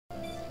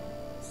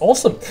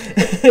Awesome.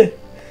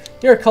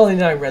 You're a Colony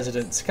 9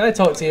 resident. Can I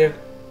talk to you?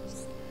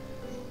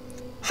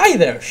 Hi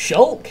there,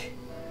 Shulk.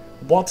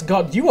 What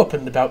got you up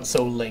and about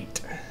so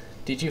late?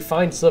 Did you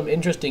find some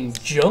interesting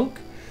junk?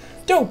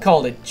 Don't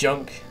call it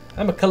junk.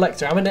 I'm a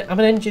collector. I'm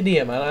an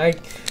engineer, man.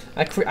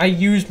 I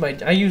use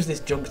this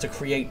junk to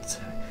create.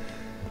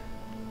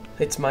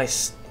 It's my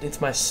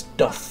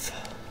stuff.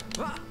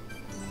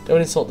 Don't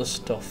insult the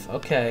stuff.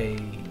 Okay.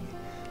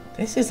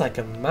 This is like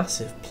a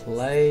massive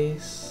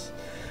place.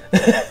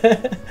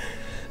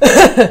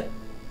 I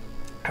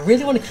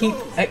really want to keep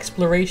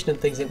exploration and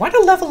things in. Why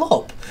not level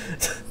up?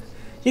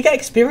 You get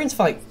experience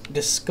for like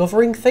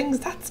discovering things?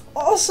 That's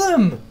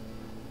awesome!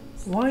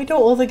 Why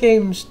don't other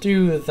games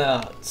do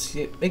that?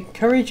 It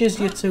encourages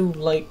you to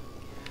like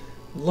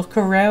look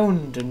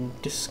around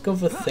and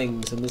discover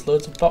things, and there's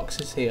loads of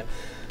boxes here.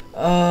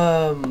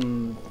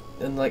 And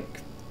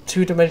like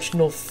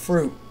two-dimensional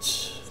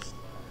fruit.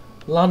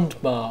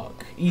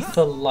 Landmark.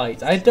 Ether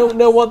light. I don't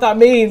know what that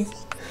means!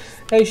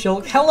 Hey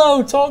Shulk,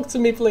 hello, talk to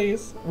me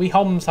please. We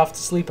Homs have to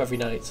sleep every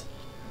night.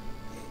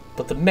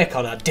 But the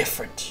Mechon are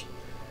different.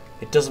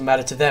 It doesn't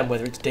matter to them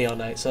whether it's day or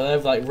night. So they're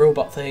like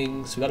robot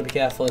things, we gotta be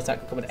careful, attack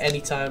can come at any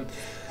time.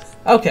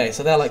 Okay,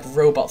 so they're like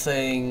robot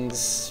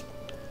things,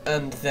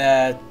 and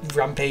they're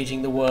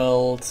rampaging the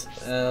world,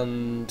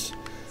 and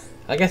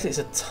I guess it's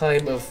a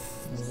time of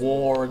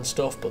war and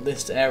stuff, but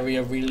this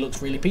area really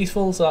looks really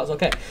peaceful, so that's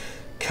okay.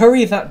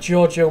 Curry that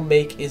Giorgio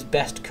make is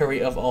best curry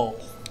of all.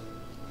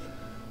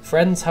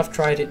 Friends have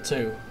tried it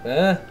too.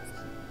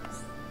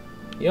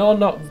 You're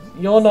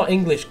not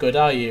English good,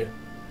 are you?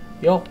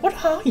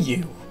 What are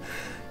you?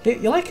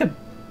 You're like a...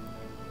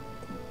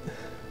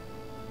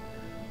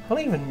 I don't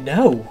even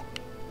know.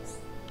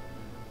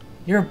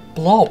 You're a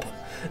blob.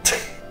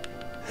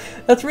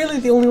 That's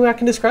really the only way I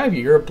can describe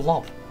you. You're a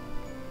blob.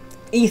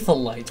 Ether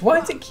light.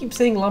 Why does it keep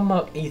saying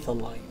landmark ether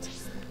light?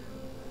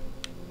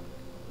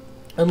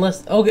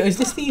 Unless... Oh, is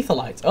this the ether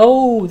light?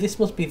 Oh, this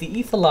must be the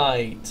ether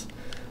light.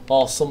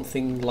 Or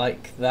something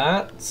like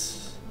that.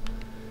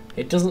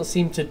 It doesn't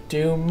seem to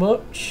do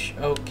much.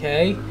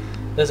 Okay.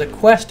 There's a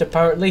quest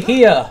apparently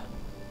here.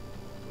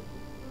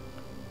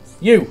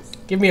 You,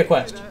 give me a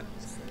quest.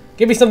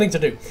 Give me something to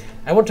do.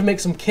 I want to make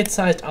some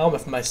kid-sized armor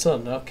for my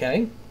son.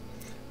 Okay.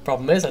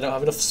 Problem is, I don't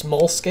have enough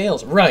small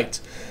scales. Right.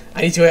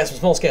 I need to get some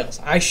small scales.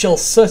 I shall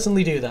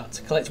certainly do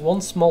that. Collect one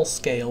small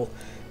scale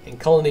in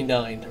Colony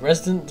 9.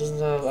 Resident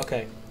doesn't have...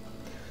 Okay.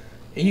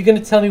 Are you going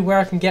to tell me where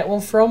I can get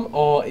one from?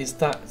 Or is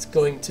that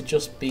going to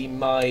just be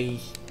my...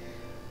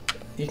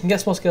 You can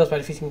get small scales by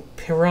defeating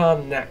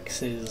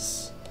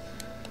Piranhaxes.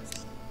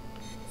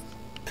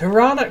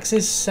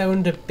 Piranhaxes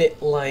sound a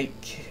bit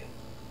like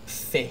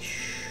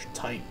fish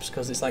types,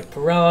 because it's like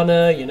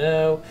piranha, you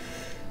know.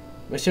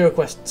 Material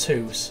quest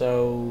 2,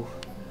 so...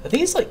 Are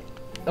these like...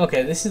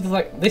 Okay, this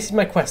is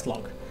my quest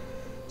log.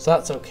 So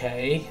that's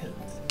okay.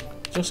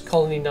 Just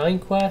Colony 9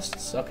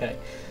 quests? Okay.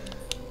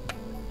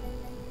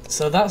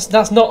 So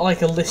that's not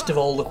like a list of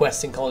all the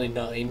quests in Colony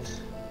 9.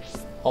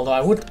 Although I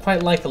would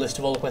quite like a list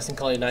of all the quests in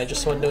Colony 9,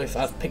 just so I know if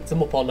I've picked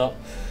them up or not.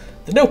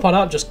 The Nopon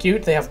aren't just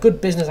cute, they have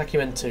good business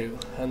acumen too,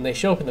 and they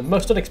show up in the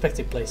most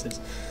unexpected places.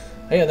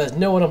 Oh yeah, there's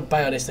no one on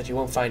Bionis that you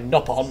won't find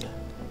Nopon.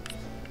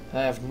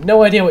 I have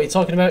no idea what you're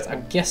talking about.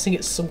 I'm guessing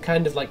it's some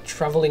kind of like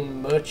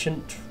travelling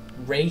merchant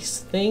race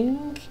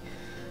thing.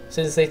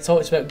 Since they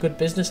talked about good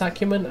business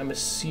acumen, I'm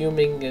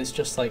assuming it's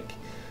just like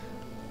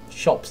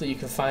shops that you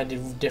can find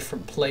in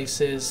different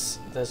places.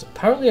 There's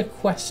apparently a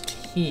quest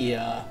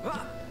here.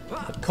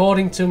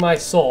 According to my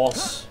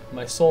source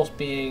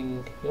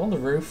being on the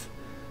roof.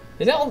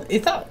 Is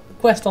that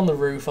quest on the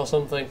roof or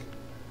something?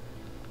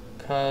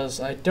 Because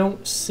I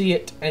don't see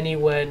it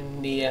anywhere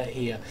near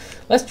here.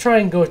 Let's try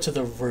and go to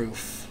the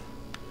roof.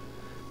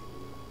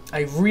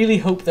 I really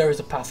hope there is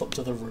a path up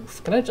to the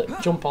roof. Can I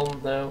just jump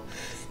on now?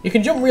 You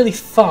can jump really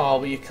far,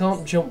 but you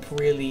can't jump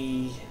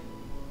really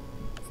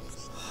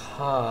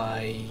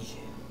high.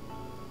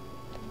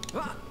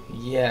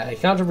 Yeah, you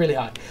can't jump really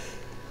high.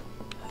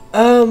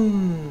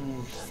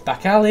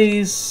 Back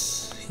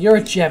alleys. You're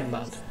a gem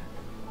man.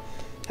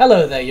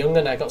 Hello there,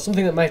 young'un. I got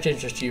something that might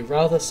interest you.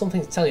 Rather,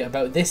 something to tell you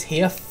about this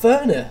here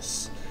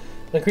furnace.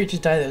 When creatures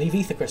die, they leave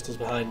ether crystals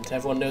behind.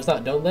 Everyone knows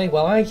that, don't they?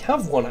 Well, I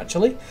have one,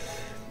 actually.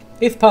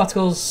 Ether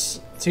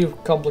particles, too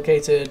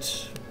complicated.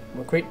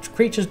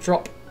 Creatures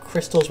drop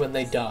crystals when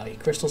they die.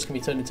 Crystals can be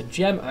turned into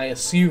gem, I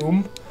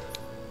assume.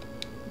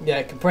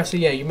 Yeah, compressor,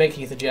 yeah, you make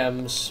ether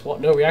gems.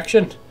 What, no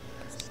reaction?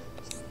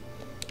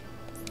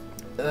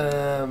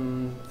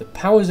 The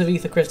powers of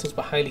ether crystals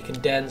but highly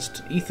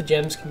condensed. Ether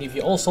gems can give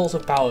you all sorts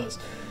of powers.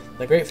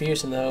 They're great for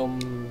use in the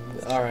home.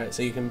 Alright,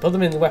 so you can put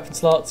them in the weapon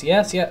slots.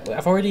 Yes, yeah,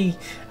 I've already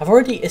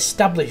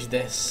established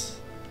this.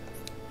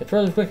 It's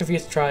probably quicker for you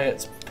to try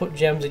it. Put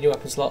gems in your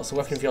weapon slots, the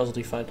weapon of yours will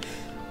do fine.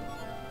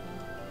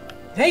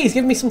 Hey, he's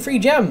giving me some free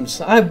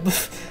gems!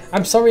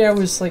 I'm sorry I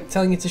was like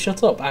telling you to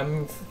shut up.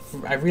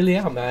 I really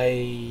am.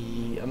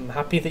 I'm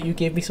happy that you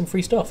gave me some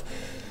free stuff.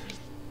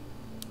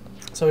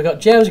 So we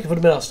got gems, we can put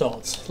them in our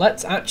stores.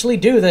 Let's actually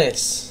do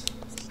this!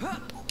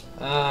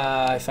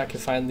 If I can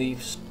find the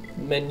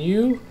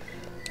menu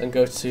and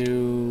go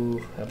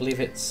to, I believe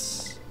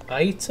it's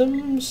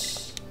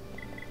items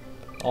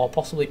or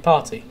possibly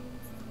party.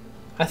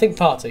 I think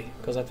party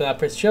because after that I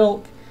press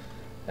shulk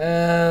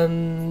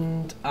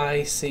and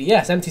I see,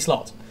 yes, empty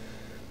slot.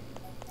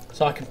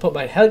 So I can put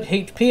my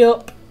HP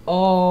up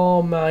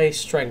or my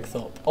strength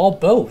up or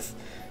both,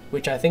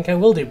 which I think I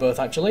will do both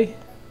actually.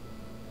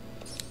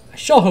 I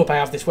sure hope I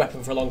have this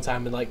weapon for a long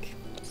time and like.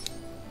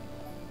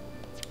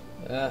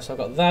 So I've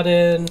got that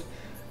in,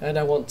 and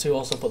I want to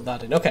also put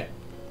that in. Okay.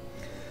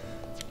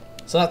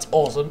 So that's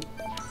awesome.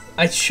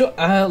 I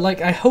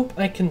hope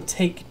I can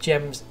take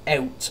gems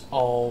out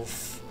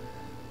of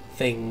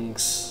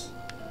things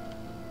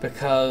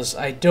because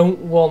I don't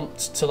want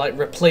to like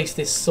replace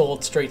this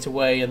sword straight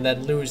away and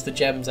then lose the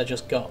gems I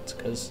just got.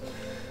 Because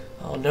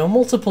oh no,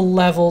 multiple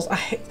levels.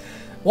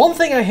 One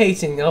thing I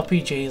hate in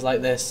RPGs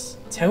like this: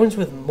 towns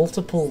with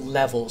multiple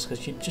levels,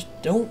 because you just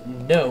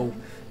don't know.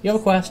 You have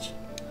a quest.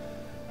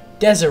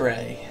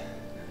 Desiree.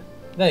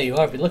 There you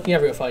are, I've been looking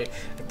everywhere for you.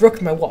 I've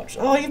broken my watch.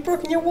 Oh, you've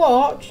broken your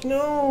watch?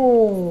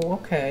 No.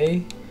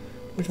 Okay.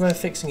 Would you mind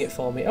fixing it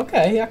for me?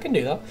 Okay, I can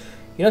do that.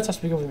 You don't have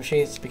to be good with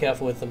machines to be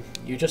careful with them.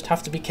 You just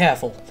have to be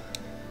careful.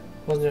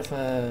 Wasn't if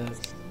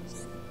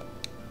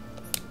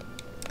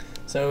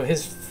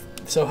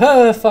So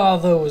her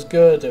father was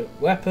good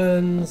at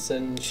weapons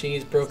and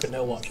she's broken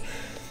her watch.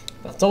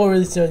 That's all I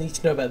really need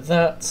to know about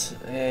that.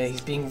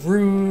 He's being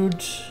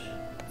rude.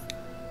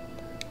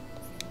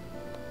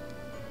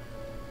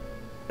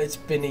 It's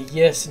been a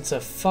year since her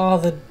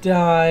father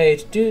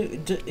died.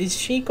 Is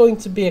she going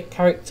to be a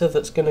character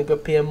that's going to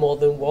appear more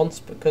than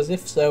once? Because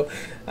if so,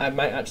 I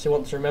might actually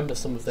want to remember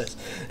some of this.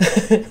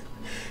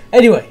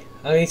 Anyway,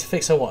 I need to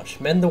fix her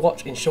watch. Mend the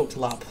watch in Shulk's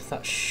lab.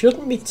 That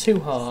shouldn't be too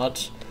hard.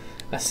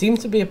 I seem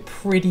to be a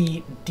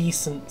pretty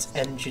decent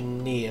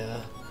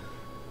engineer.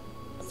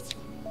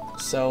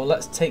 So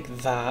let's take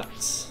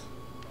that.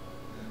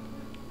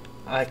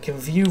 I can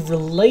view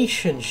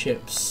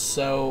relationships,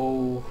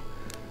 so...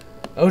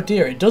 Oh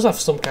dear, it does have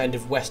some kind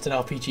of Western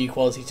RPG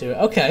quality to it.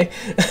 Okay.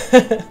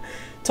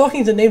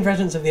 Talking to named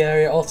residents of the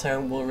area or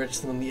town will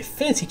register them on the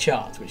affinity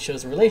chart, which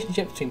shows the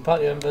relationship between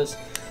party members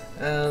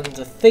and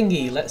the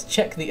thingy. Let's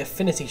check the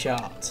affinity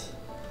chart.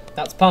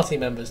 That's party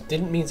members.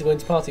 Didn't mean to go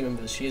into party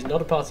members. She is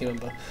not a party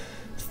member,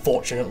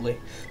 fortunately.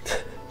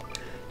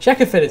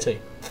 Check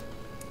affinity.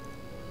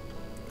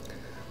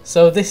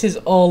 So this is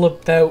all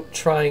about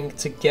trying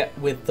to get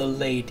with the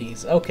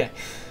ladies. Okay.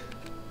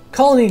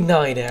 Colony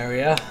 9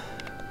 area.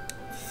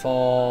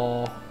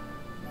 For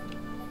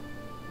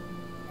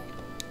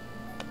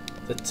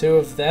the two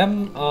of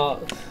them are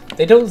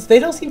they don't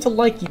seem to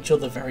like each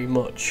other very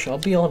much, I'll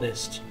be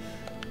honest.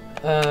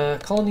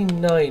 Colony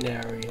 9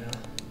 area.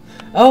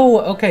 Oh,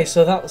 okay,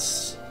 so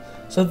that's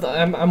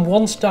I'm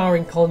 1 star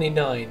in Colony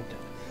 9.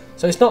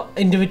 So it's not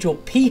individual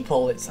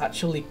people, it's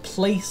actually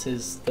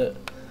places that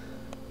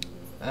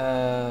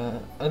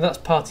and that's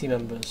party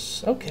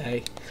members.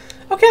 Okay.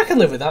 Okay, I can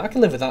live with that. I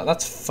can live with that.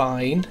 That's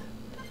fine.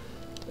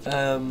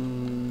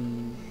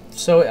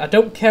 So I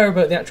don't care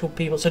about the actual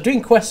people. So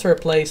doing quests for a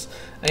place,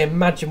 I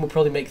imagine will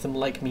probably make them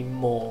like me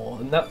more,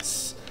 and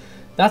that's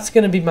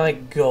going to be my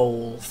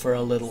goal for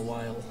a little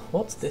while.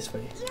 What's this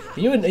way? Are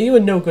you a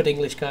no good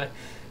English guy?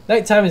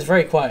 Nighttime is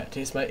very quiet.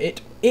 It's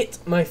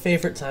my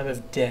favourite time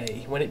of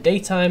day. When it's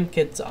daytime,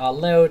 kids are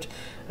loud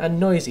and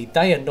noisy.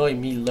 They annoy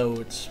me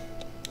loads.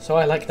 So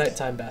I like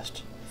nighttime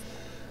best.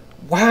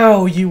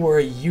 Wow, you were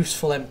a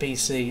useful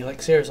NPC.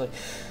 Like seriously.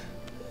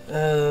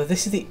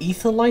 This is the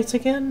ether light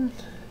again?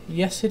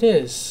 Yes, it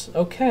is.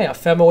 Okay, I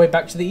found my way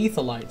back to the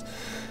ether light.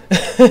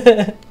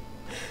 We're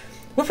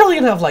probably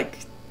going to have like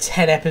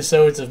 10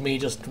 episodes of me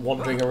just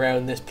wandering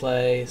around this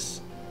place.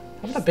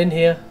 Haven't I been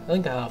here? I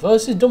think I have. Oh,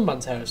 this is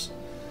Dunman's house.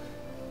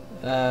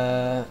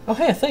 Oh,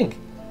 hey, a thing.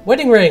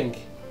 Wedding ring.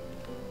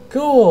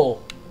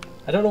 Cool.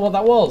 I don't know what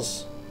that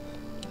was.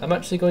 I'm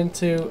actually going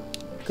to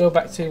go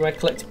back to my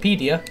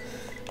Collectopedia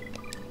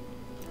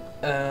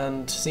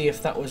and see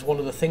if that was one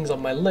of the things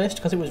on my list,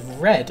 because it was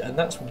red, and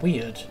that's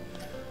weird.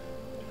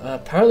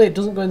 Apparently it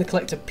doesn't go in the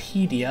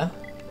Collectopedia.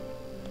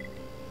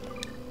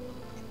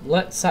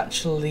 Let's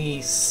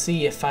actually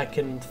see if I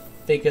can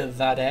figure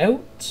that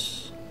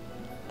out,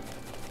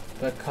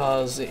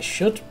 because it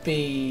should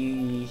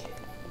be...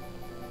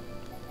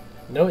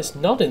 No, it's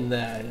not in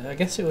there. I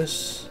guess it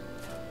was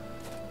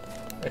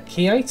a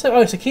key item?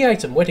 Oh, it's a key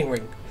item, wedding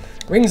ring.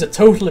 Rings a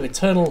total of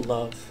eternal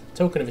love.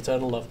 Token of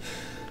eternal love.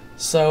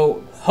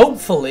 So,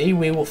 hopefully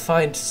we will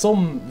find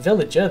some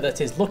villager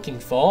that is looking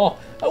for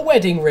a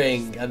wedding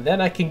ring, and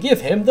then I can give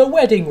him the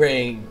wedding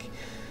ring.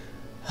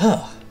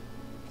 Huh.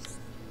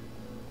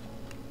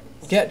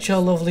 Get your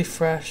lovely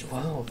fresh...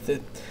 Wow,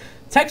 the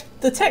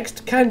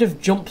text kind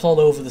of jumps all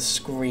over the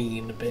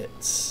screen a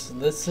bit.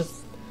 There's a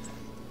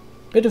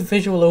bit of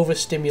visual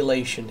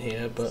overstimulation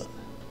here, but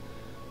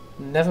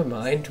never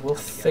mind, we'll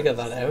figure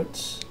that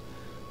out.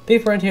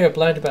 People around here are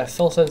blinded by a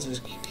false sense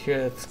of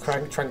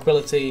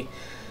tranquility.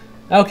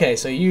 Okay,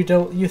 so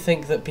you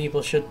think that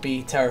people should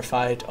be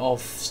terrified of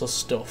such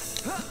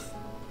stuff.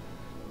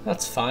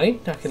 That's fine.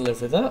 I can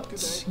live with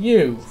that.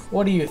 You,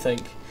 what do you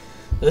think?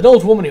 There's an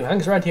old woman who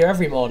hangs around here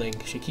every morning.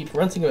 She keeps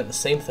ranting about the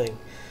same thing.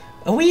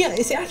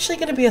 Is it actually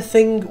going to be a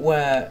thing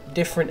where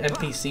different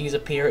NPCs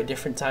appear at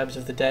different times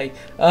of the day?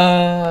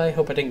 I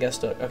hope I didn't get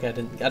stuck. Okay, I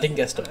didn't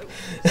get stuck.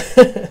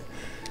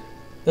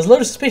 There's a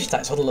load of suspicious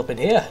types huddled up in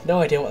here. No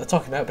idea what they're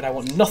talking about, but I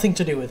want nothing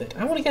to do with it.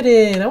 I want to get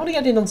in. I want to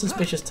get in on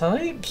suspicious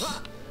types.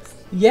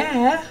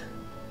 Yeah.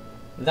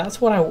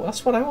 That's what I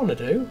want to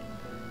do.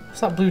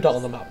 What's that blue dot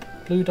on the map?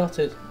 Blue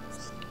dotted.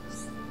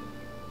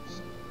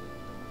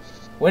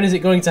 When is it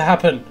going to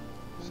happen?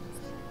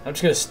 I'm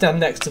just going to stand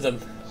next to them.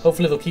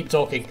 Hopefully they'll keep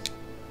talking.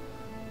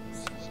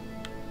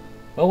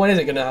 Well, when is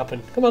it going to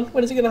happen? Come on,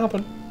 when is it going to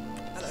happen?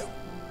 Hello.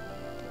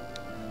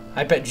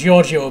 I bet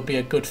Giorgio would be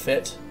a good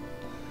fit.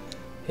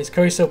 His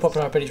curry's so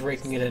popular, I bet he's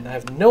raking it in. I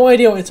have no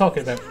idea what you're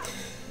talking about.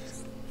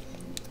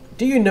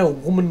 Do you know a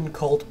woman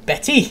called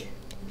Betty?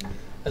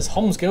 As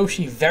Homs go,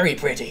 she's very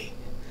pretty.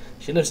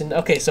 She lives in...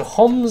 Okay, so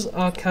Homs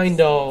are kind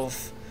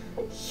of...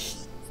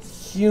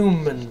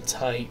 human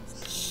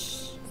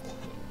types.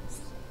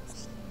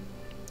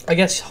 I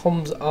guess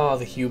Homs are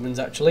the humans,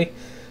 actually.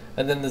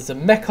 And then there's the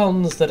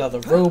Mechons that are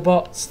the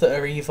robots that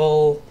are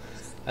evil.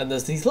 And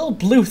there's these little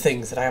blue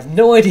things that I have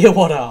no idea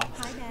what are.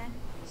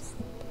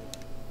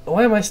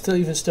 Why am I still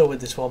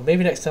with this one?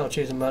 Maybe next time I'll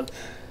choose a man.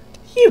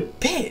 You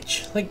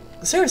bitch! Like,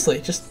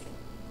 seriously, just...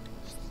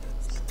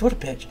 What a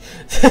bitch.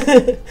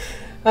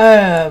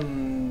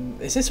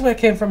 Is this where I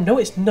came from? No,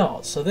 it's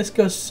not. So this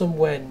goes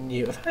somewhere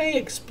new. If I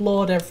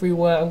explored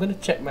everywhere, I'm going to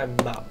check my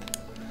map.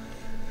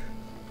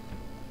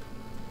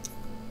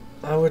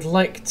 I would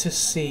like to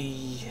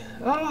see...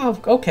 Oh,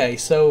 okay,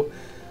 so...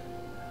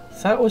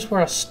 That was where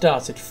I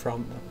started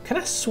from. Can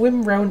I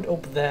swim round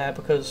up there?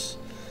 Because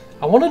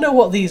I want to know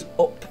what these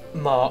up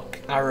mark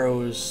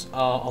arrows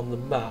are on the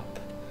map.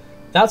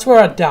 That's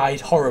where I died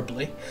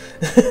horribly.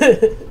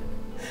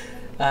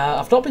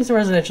 I've not been to the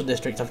residential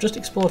district. I've just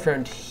explored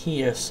around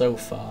here so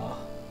far.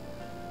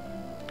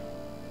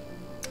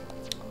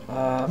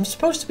 I'm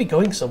supposed to be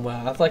going somewhere. I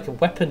have like a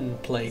weapon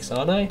place,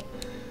 aren't I?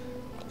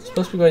 I'm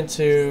supposed to be going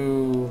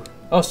to...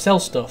 Oh, sell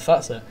stuff.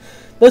 That's it.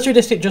 Military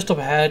district just up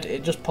ahead.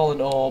 It just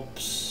pollen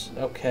orbs.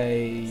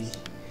 Okay.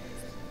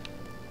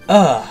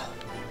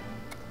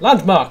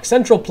 Landmark,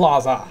 Central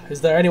Plaza.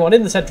 Is there anyone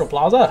in the Central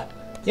Plaza?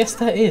 Yes,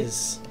 there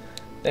is.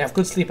 They have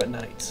good sleep at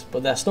night,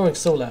 but they're snoring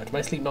so loud.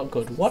 My sleep not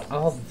good. What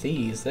are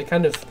these? They're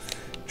kind of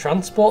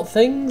transport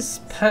things?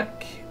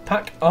 Pack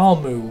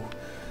Armu.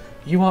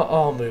 You are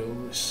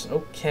Armus.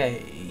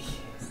 Okay.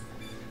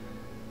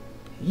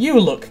 You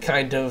look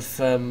kind of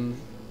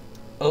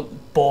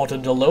bored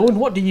and alone.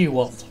 What do you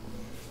want?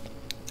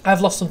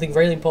 I've lost something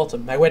very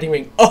important. My wedding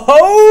ring.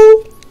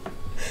 Oh!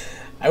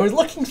 I was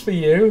looking for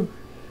you.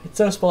 It's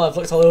so small I've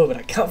looked all over,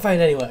 but I can't find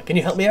it anywhere. Can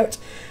you help me out?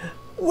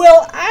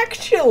 Well,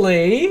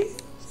 actually,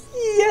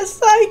 yes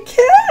I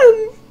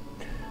can.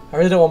 I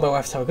really don't want my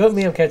wife to have a go at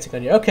me. I'm counting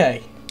on you.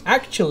 Okay.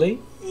 Actually,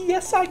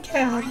 yes I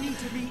can. I need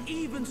to be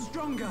even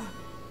stronger.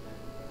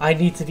 I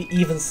need to be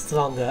even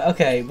stronger.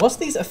 Okay, what's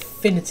these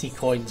affinity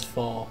coins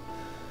for?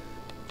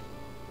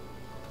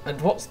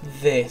 And what's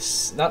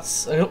this?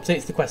 That's an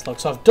update to the quest log.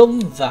 So I've done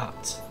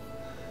that.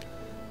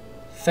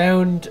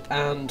 Found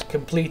and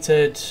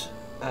completed.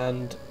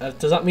 And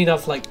does that mean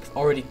I've like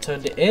already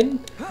turned it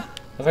in?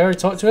 Have I already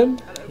talked to him?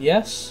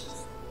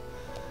 Yes.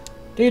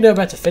 Do you know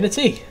about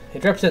affinity?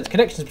 It represents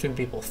connections between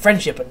people,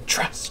 friendship and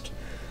trust.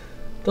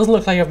 Doesn't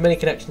look like I have many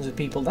connections with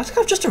people. That's like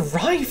I've just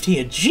arrived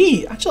here.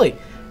 Gee, actually,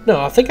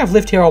 no, I think I've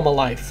lived here all my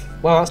life.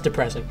 Wow, that's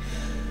depressing.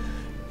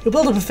 You'll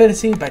build up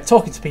affinity by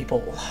talking to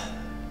people.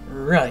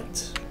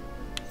 Right.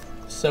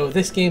 So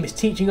this game is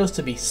teaching us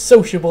to be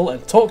sociable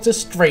and talk to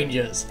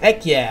strangers.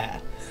 Heck yeah.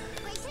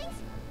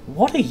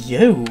 What are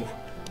you?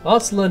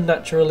 Arts learnt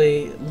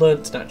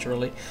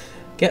naturally.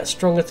 Get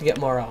stronger to get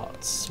more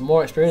arts.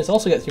 More experience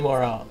also gets you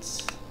more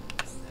arts.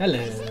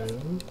 Hello.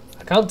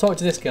 I can't talk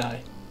to this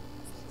guy.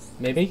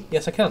 Maybe?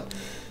 Yes, I can.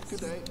 Good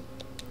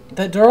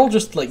day. They're all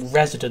just like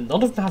resident.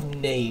 None of them have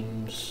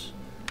names.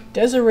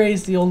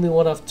 Desiree's the only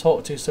one I've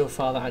talked to so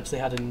far that actually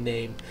had a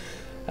name.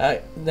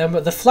 Now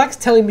the flag's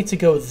telling me to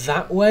go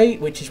that way,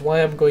 which is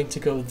why I'm going to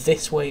go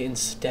this way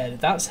instead.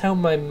 That's how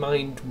my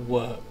mind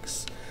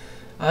works.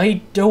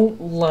 I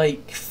don't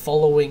like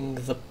following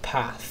the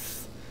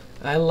path.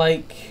 I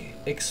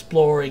like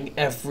exploring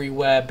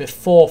everywhere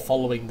before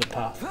following the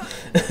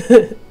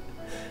path.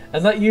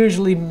 And that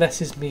usually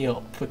messes me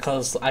up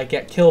because I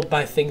get killed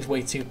by things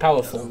way too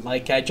powerful,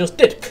 like I just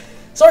did.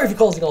 Sorry for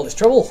causing all this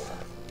trouble.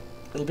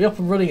 It'll be up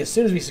and running as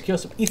soon as we secure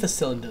some ether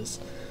cylinders.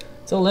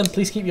 Till then,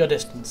 please keep your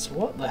distance.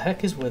 What the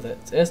heck is with it?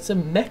 It's a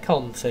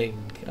Mechon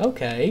thing.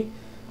 Okay.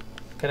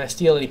 Can I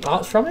steal any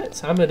parts from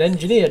it? I'm an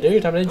engineer,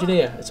 dude. I'm an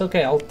engineer. It's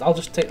okay. I'll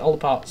just take all the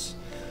parts.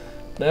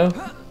 No?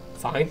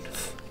 Fine.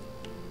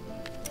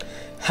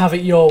 Have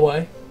it your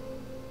way.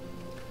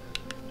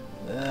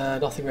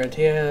 Nothing around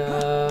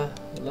here.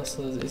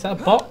 Is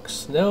that a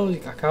box? No, I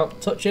can't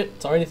touch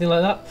it or anything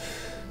like that.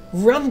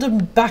 Random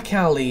back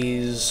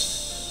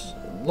alleys.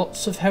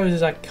 lots of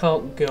houses I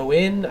can't go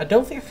in. I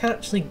don't think I can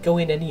actually go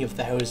in any of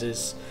the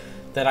houses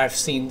that I've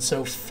seen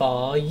so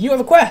far. You have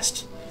a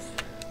quest!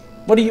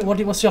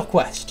 What's your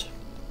quest?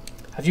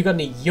 Have you got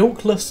any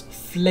yolkless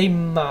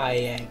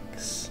flamai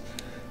eggs?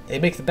 They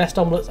make the best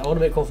omelettes. I want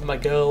to make one for my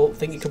girl.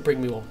 Think you could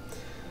bring me one.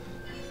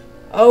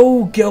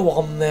 Oh, go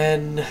on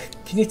then.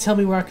 Can you tell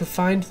me where I can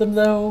find them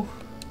though?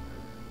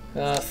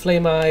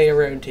 Flamai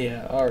around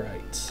here.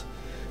 Alright.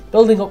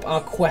 Building up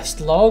our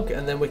quest log,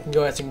 and then we can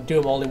go ahead and do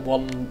them all in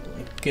one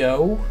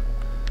go,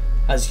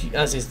 as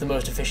is the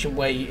most efficient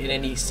way in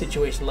any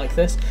situation like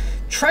this.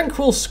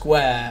 Tranquil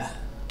Square.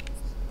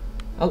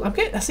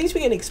 I seem to be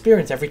getting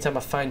experience every time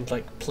I find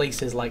like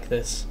places like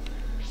this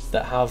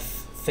that have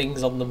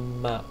things on the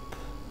map.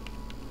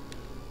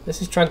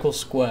 This is Tranquil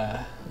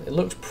Square. It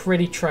looks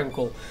pretty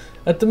tranquil.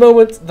 At the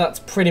moment, that's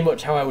pretty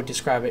much how I would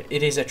describe it.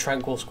 It is a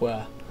tranquil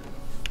square.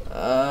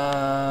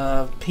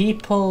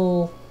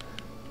 People.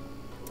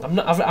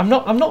 I'm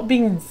not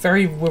being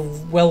very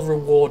well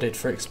rewarded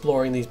for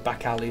exploring these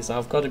back alleys,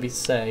 I've got to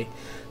say.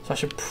 So I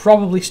should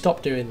probably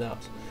stop doing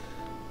that.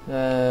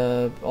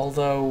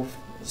 Although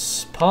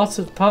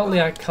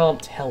partly I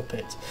can't help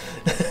it.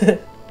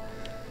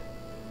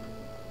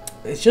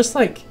 It's just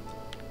like,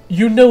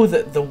 you know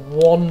that the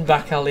one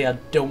back alley I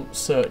don't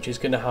search is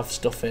going to have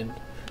stuff in.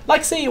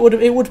 Like, say it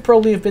would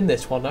probably have been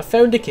this one. I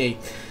found a key.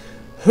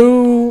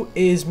 Who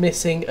is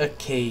missing a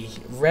key?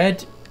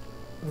 Red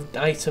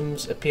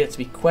items appear to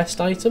be quest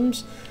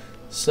items,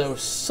 so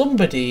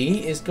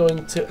somebody is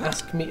going to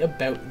ask me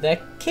about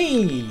their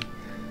key,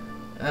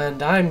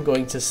 and I'm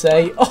going to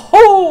say,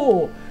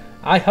 oh,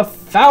 I have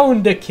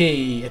found a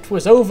key, it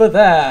was over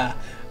there,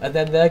 and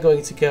then they're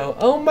going to go,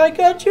 oh my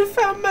god, you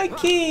found my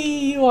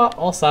key, you are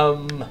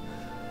awesome,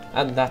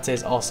 and that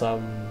is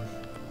awesome.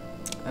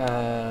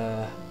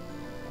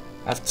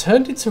 I've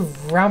turned into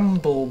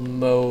ramble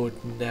mode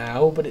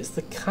now, but it's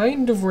the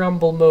kind of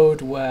ramble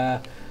mode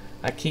where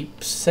I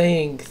keep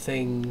saying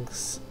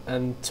things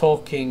and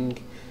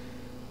talking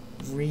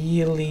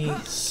really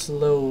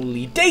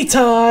slowly.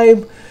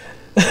 Daytime!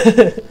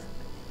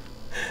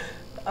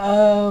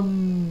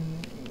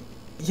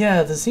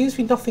 Yeah, there seems to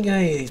be nothing in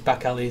any of these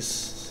back alleys.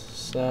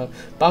 So,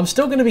 but I'm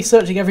still going to be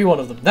searching every one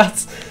of them.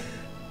 That's...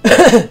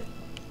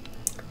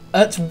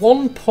 At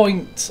one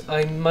point,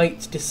 I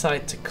might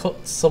decide to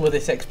cut some of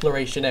this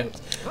exploration out.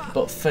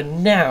 But for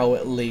now,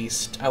 at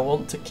least, I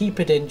want to keep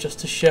it in just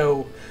to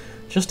show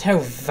just how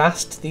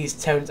vast these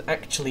towns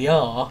actually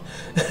are.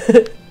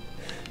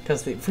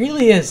 Because it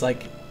really is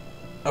like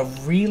a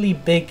really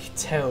big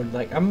town.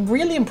 Like, I'm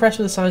really impressed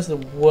with the size of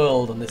the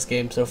world on this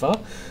game so far.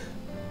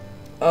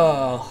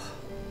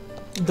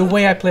 The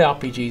way I play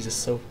RPGs is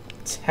so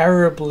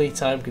terribly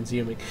time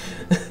consuming.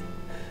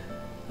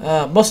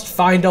 Must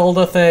find all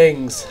the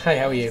things. Hi,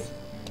 how are you?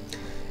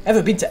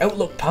 Ever been to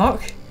Outlook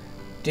Park?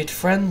 Did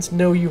friends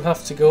know you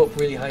have to go up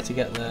really high to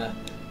get there?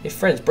 If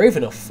friends brave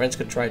enough, friends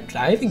could try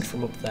diving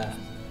from up there.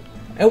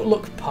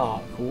 Outlook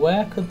Park.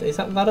 Where could... Is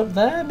that up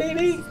there,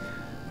 maybe?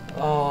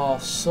 Or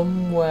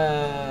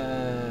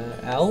somewhere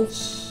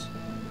else?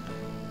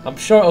 I'm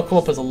sure it'll come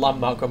up as a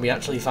landmark when we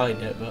actually find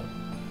it, but...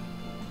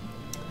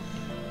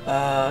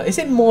 is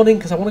it morning?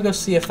 Because I want to go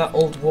see if that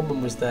old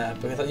woman was there.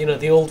 Because, you know,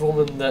 the old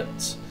woman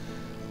that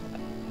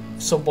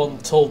someone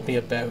told me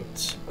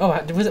about. Oh,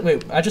 was it?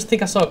 Wait, I just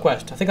think I saw a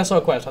quest. I think I saw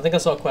a quest.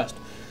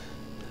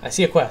 I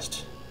see a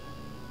quest.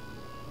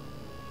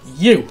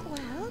 You!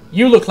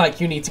 You look like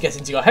you need to get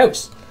into your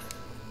house.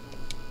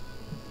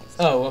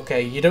 Oh,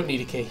 okay, you don't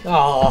need a key.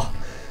 Ah,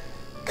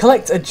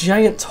 collect a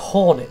giant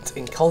hornet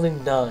in Colony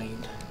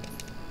 9.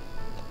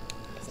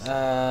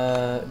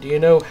 Do you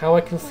know how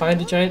I can find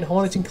a giant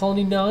hornet in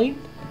Colony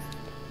 9?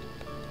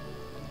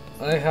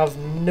 I have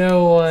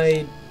no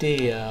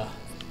idea.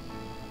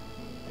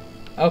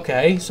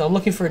 Okay, so I'm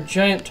looking for a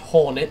giant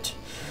hornet.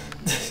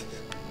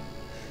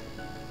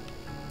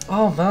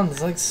 Oh man,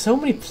 there's like so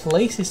many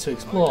places to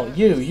explore.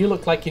 You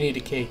look like you need a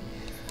key.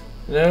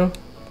 No?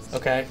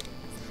 Okay.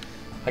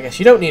 I guess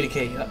you don't need a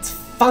key. That's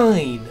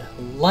fine.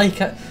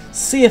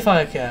 See if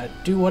I can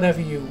do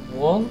whatever you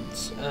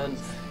want. And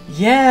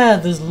yeah,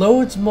 there's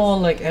loads more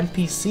like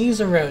NPCs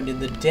around in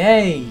the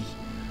day.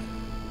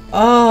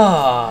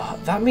 Ah,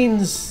 that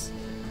means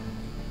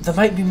there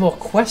might be more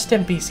quest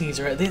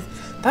NPCs around.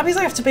 That means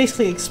I have to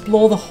basically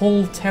explore the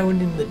whole town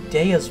in the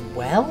day as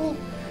well?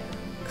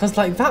 Because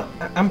like that,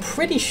 I'm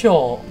pretty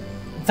sure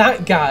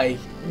that guy,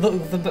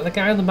 the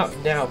guy on the map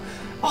now,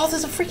 oh,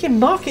 there's a freaking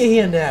market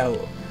here now.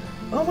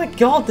 Oh my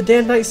god, the day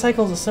and night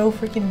cycles are so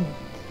freaking...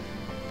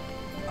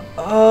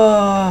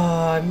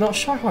 I'm not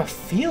sure how I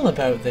feel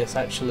about this,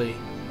 actually.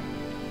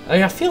 I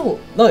mean, I feel...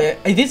 Look,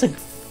 it is a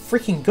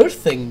freaking good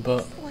thing,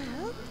 but...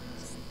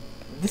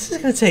 This is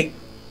going to take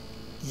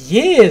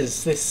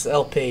years, this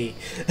LP.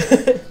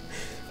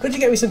 Could you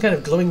get me some kind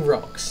of glowing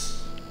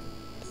rocks?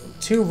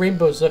 2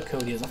 rainbow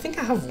zirconias. I think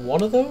I have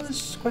one of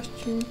those,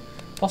 question,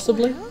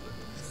 possibly.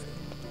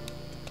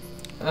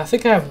 I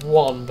think I have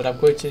one, but I'm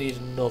going to need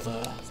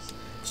another.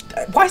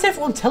 Why is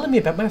everyone telling me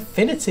about my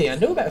affinity? I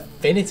know about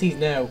affinities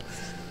now.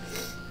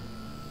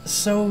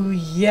 So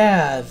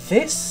yeah,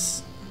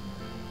 this...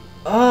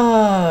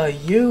 Ah,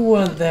 you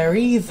weren't there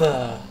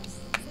either.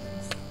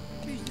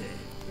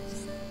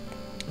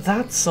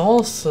 That's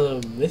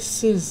awesome.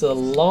 This is a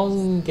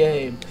long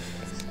game.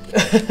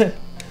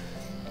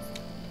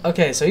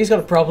 Okay, so he's got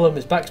a problem.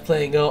 His back's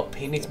playing up.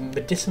 He needs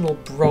medicinal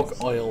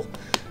brog oil.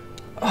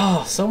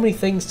 Oh, so many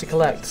things to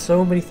collect.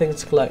 So many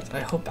things to collect. I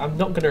hope I'm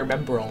not going to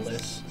remember all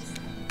this.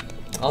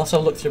 I'll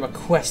also look through my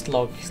quest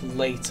logs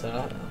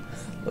later.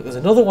 Look, there's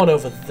another one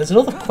over. There's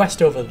another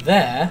quest over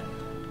there.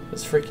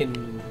 There's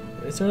freaking.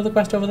 Is there another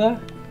quest over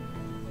there?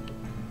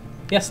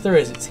 Yes, there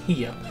is. It's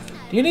here.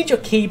 Do you need your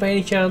key by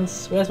any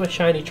chance? Where's my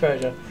shiny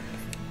treasure?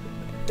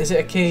 Is it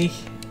a key?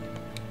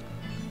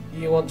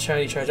 You want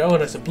shiny treasure? Oh,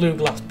 no, it's a blue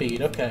glass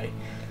bead. Okay.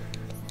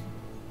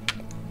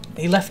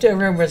 He left it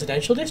around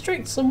residential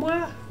district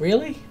somewhere?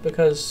 Really?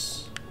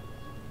 Because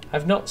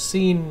I've not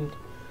seen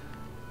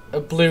a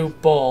blue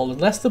ball.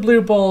 Unless the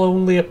blue ball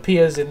only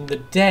appears in the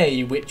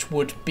day, which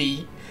would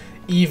be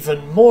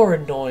even more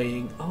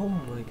annoying. Oh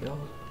my god.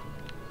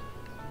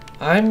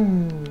 I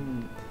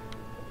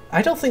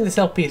don't think this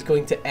LP is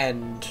going to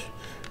end.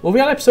 We'll be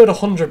on episode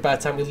 100 by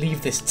the time we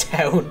leave this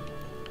town.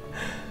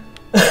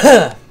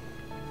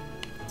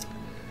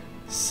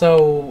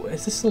 So,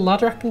 is this a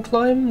ladder I can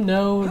climb?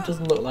 No, it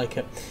doesn't look like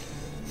it.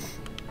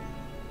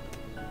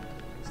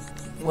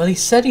 Well, he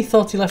said he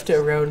thought he left it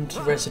around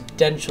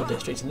residential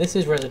districts, and this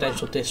is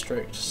residential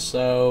district,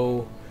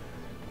 so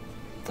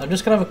I'm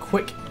just going to have a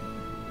quick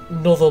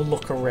another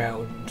look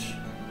around.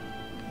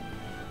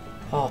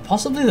 Oh,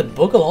 possibly the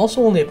bug will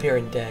also only appear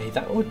in day.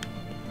 That would...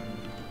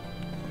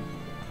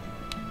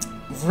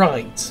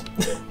 Right.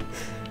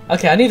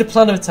 Okay, I need a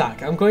plan of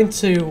attack. What I'm going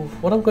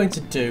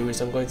to do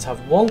is I'm going to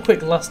have one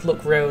quick last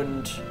look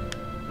round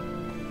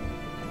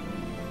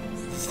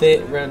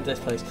this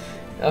place.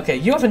 Okay,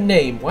 you have a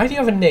name. Why do you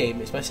have a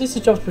name? It's my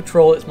sister's job to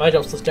patrol, it's my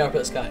job to stare up at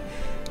the sky.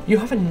 You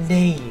have a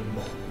name.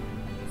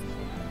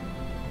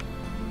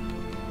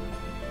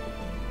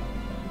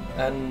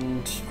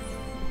 And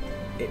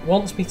it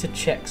wants me to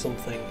check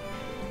something.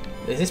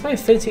 Is this my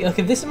affinity?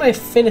 Okay, this is my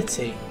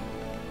affinity.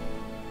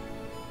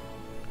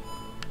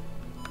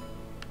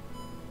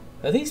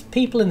 Are these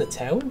people in the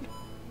town?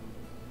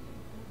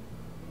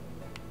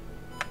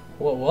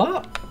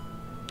 What?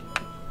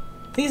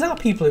 These are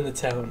people in the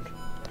town.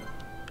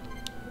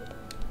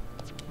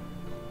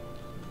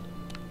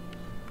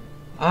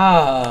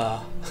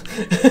 Ah.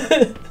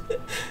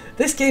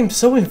 This game's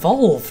so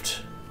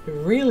involved. It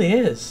really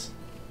is.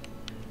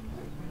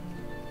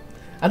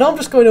 I know I'm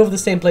just going over the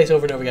same place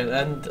over and over again,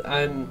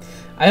 and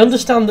I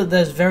understand that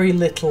there's very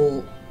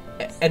little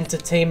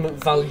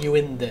entertainment value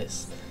in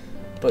this.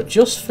 But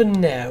just for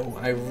now,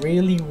 I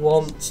really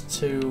want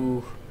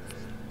to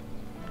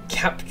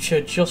capture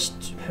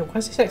just... Why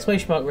is this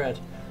exclamation mark red?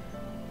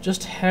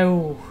 Just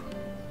how...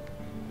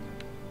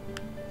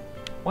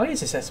 Why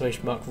is this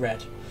exclamation mark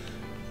red?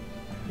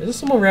 Is there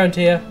someone around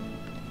here?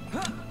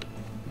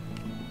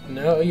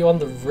 No, are you on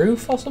the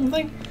roof or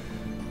something?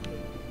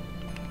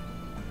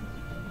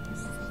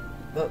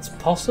 That's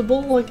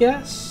possible, I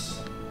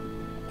guess.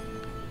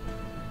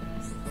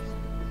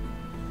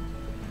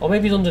 Or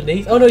maybe he's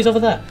underneath. Oh no, he's over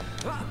there.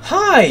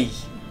 Hi,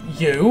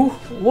 you.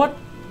 What?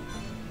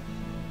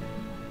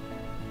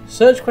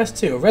 Search quest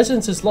 2. A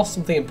resident has lost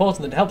something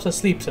important that helps her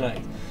sleep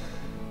tonight.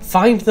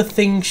 Find the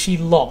thing she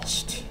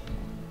lost.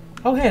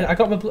 Oh hey, I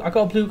got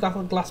a blue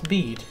glass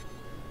bead.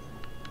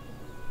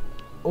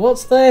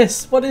 What's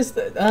this? What is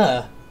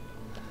that?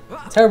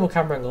 Terrible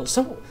camera angle.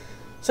 So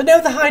now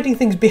they're hiding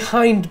things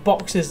behind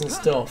boxes and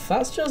stuff.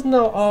 That's just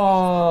not...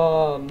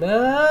 Oh,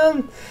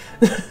 man.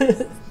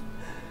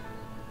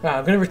 Right,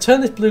 I'm going to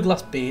return this blue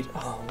glass bead.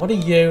 Oh, what are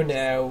you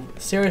now?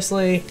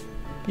 Seriously?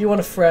 You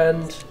want a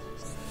friend?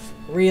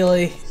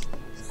 Really?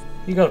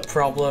 You got a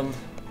problem.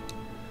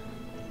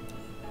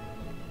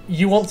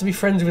 You want to be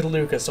friends with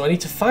Lucas, so I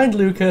need to find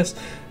Lucas,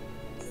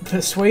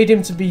 persuade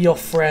him to be your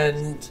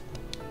friend.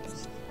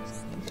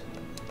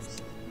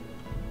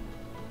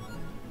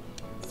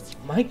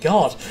 My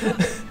god.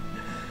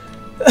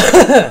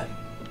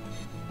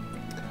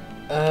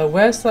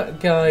 Where's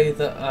that guy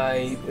that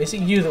I... Is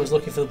it you that was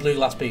looking for the blue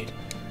glass bead?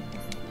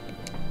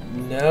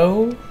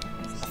 No?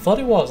 I thought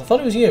it was. I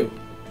thought it was you.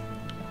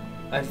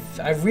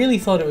 I really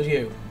thought it was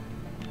you.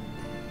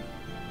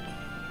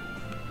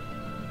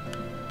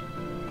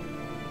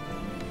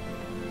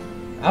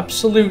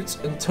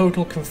 Absolute and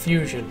total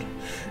confusion.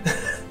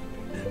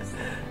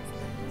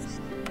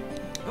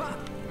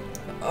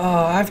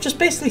 I've just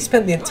basically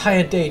spent the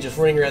entire day just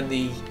running around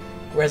the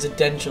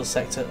residential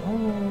sector.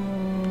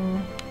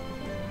 Oh.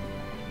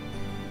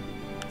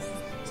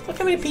 Look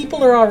how many people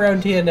there are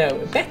around here now.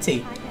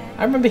 Betty,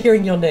 I remember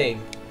hearing your name.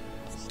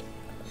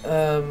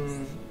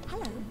 Hello.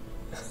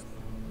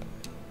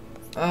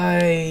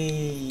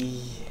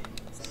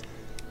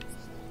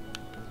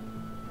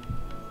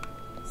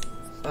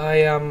 I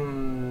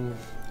am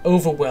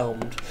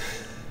overwhelmed.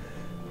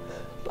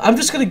 I'm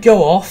just going to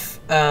go off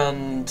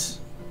and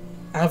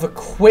have a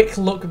quick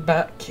look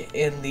back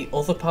in the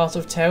other part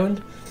of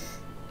town.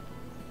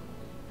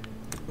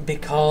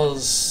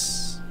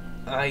 because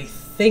I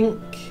think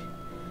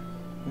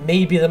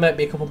maybe there might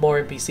be a couple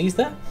more NPCs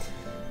there.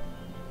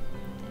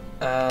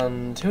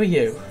 And who are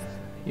you?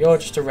 You're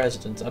just a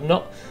resident. I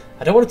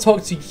don't want to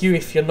talk to you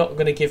if you're not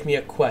going to give me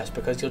a quest,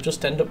 because you'll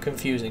just end up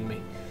confusing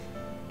me.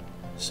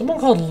 Someone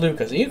called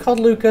Lucas. Are you called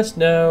Lucas?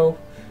 No.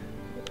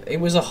 It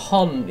was a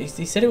Hun. He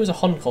said it was a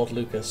Hun called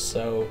Lucas,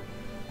 so...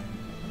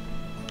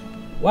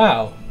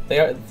 Wow.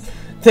 They're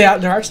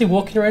actually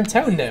walking around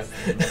town now.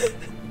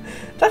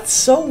 That's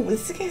so... It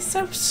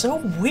sounds so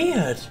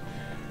weird.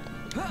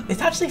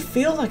 It actually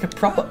feels like a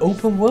proper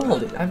open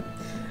world.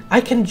 I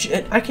can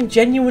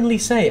genuinely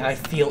say I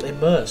feel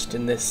immersed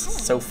in this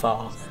so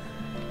far.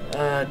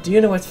 Do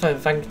you know where to find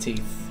Fang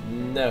Teeth?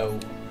 No.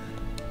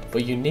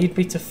 But you need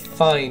me to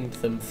find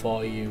them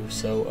for you,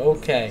 so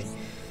okay.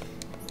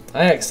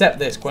 I accept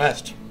this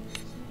quest.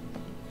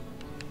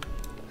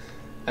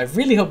 I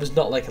really hope there's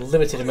not like a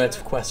limited amount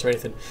of quests or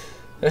anything.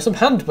 There's some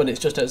hand bunnies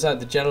just outside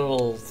the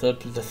general the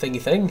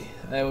thingy thing.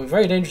 It would be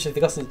very dangerous if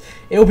they got in.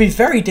 It would be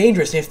very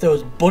dangerous if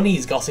those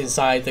bunnies got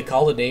inside the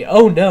colony.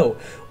 Oh no!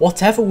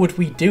 Whatever would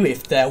we do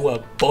if there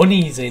were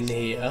bunnies in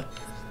here?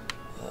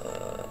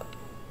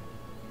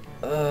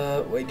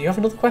 Wait, do you have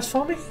another quest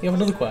for me? You have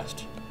another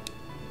quest.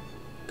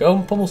 Go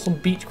and pummel some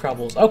beach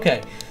crabbles.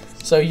 Okay,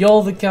 so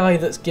you're the guy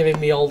that's giving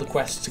me all the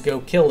quests to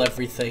go kill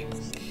everything.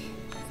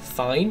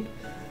 Fine.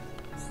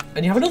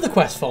 And you have another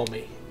quest for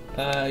me.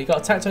 You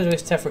got attacked over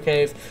this Tephra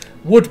Cave.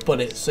 Wood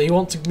bunnies. So you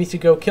want me to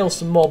go kill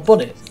some more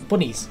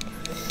bunnies.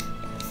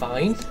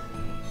 Fine. Do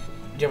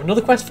you have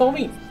another quest for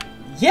me?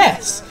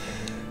 Yes!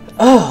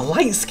 Ah,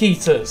 light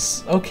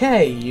skeeters.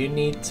 Okay, you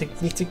need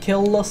me to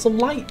kill some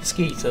light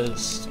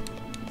skeeters.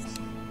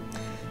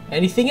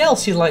 Anything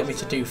else you'd like me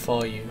to do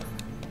for you?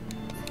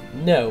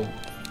 No.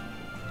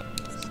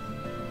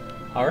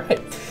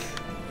 Alright.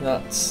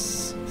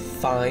 That's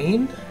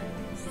fine.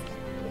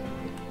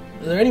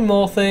 Are there any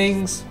more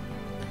things?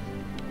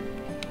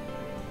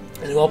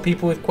 Any more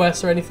people with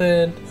quests or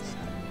anything?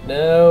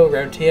 No.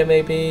 Around here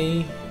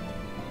maybe?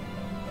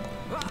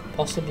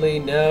 Possibly.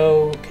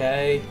 No.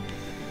 Okay.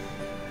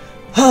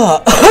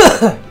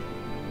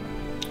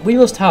 We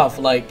must have,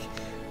 like,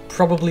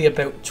 probably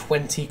about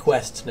 20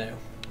 quests now.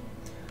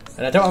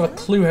 And I don't have a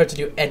clue how to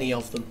do any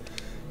of them.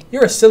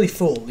 You're a silly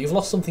fool. You've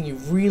lost something you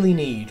really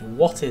need.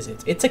 What is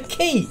it? It's a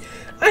key!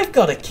 I've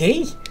got a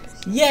key!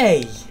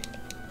 Yay!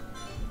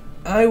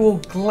 I will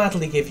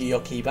gladly give you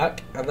your key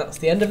back, and that's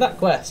the end of that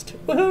quest.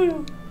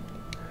 Woohoo!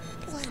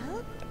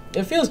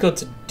 It feels good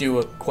to do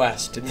a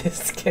quest in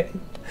this game.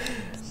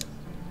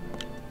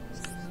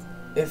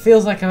 It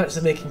feels like I'm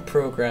actually making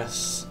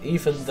progress,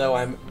 even though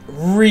I'm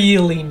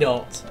really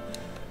not.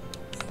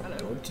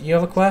 Do you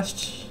have a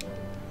quest?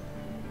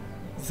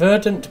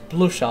 Verdant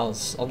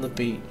blushals on the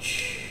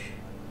beach.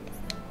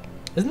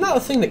 Isn't that the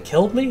thing that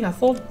killed me? I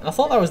thought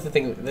that was the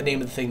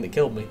name of the thing that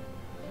killed me.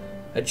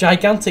 A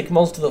gigantic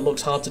monster that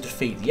looks hard to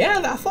defeat.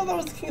 Yeah, I thought that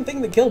was the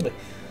thing that killed me.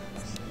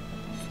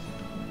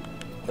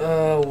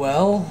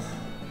 Well.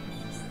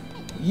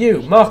 You,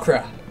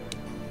 Markra.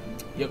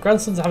 Your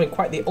grandsons are having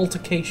quite the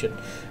altercation.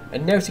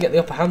 And now to get the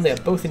upper hand, they are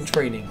both in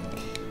training.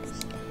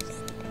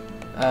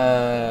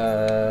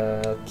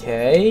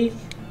 Okay.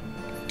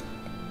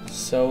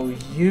 So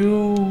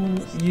you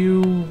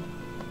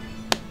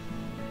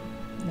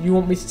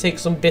want me to take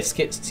some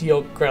biscuits to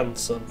your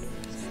grandson?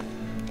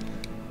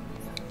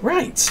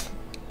 Right.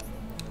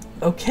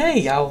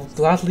 Okay, I'll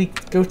gladly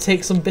go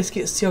take some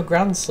biscuits to your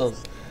grandson.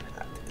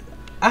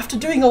 After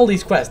doing all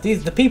these quests,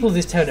 the people of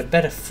this town had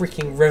better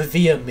freaking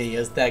revere me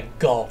as their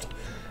god.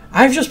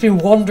 I've just been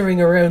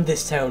wandering around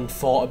this town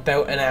for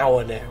about an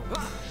hour now,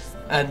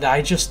 and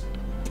I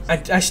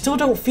still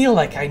don't feel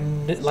like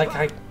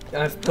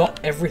I've got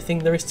everything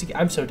there is to get.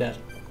 I'm so dead.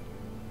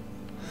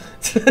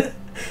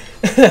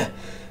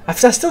 I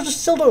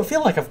still don't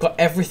feel like I've got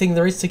everything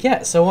there is to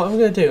get. So what I'm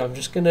going to do, I'm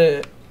just going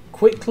to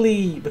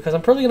quickly, because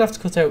I'm probably going to have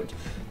to cut out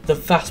the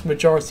vast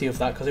majority of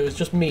that, because it was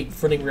just me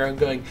running around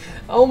going,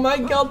 oh my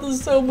god,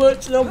 there's so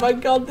much, oh my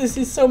god, this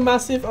is so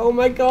massive, oh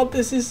my god,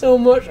 this is so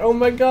much, oh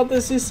my god,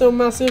 this is so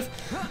massive.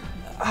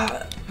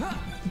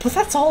 But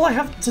that's all I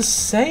have to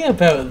say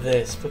about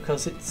this,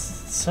 because it's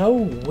so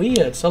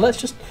weird. So let's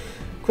just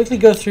quickly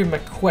go through my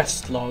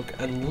quest log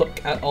and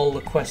look at all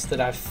the quests that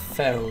I've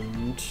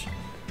found.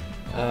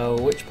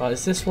 Which part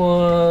is this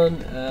one?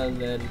 And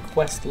then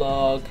quest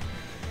log.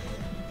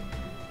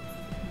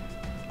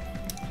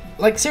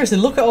 Like, seriously,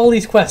 look at all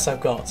these quests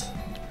I've got.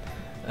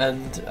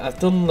 And I've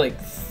done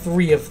like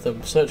 3 of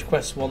them. Search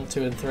quests 1,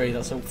 2 and 3.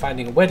 That's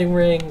finding a wedding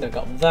ring, I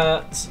got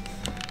that.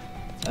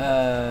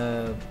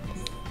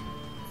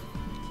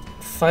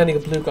 Finding a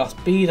blue glass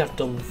bead, I've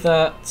done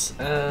that.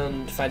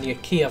 And finding a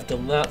key, I've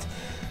done that.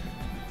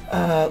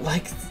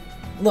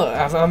 Look,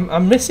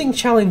 I'm missing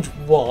challenge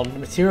 1,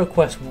 material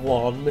quest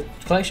 1,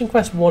 collection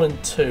quest 1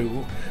 and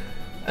 2.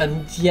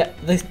 And yet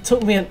they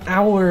took me an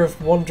hour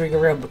of wandering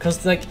around,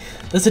 because like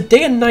there's a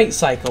day and night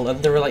cycle,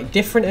 and there are like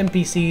different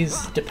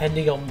NPCs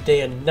depending on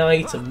day and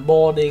night and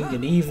morning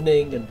and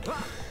evening, and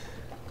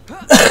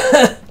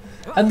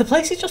and the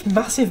place is just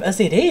massive as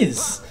it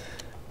is.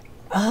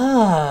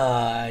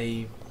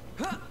 I'm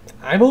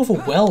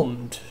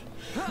overwhelmed.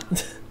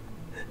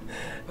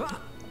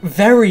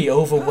 Very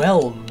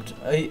overwhelmed.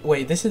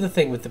 Wait, this is the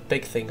thing with the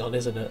big thing on,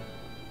 isn't it?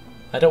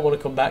 I don't want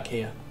to come back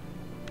here.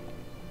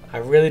 I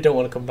really don't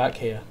want to come back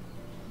here.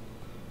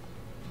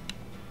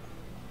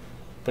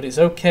 But it's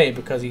okay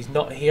because he's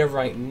not here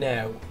right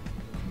now.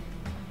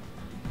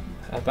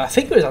 But I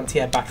think it was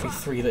anti-air battery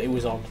 3 that it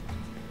was on.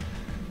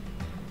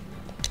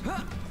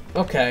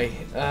 Okay.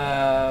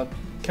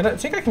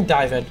 Think I can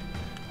dive in?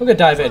 I'm gonna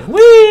dive in.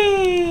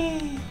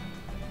 Whee!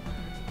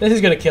 This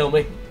is gonna kill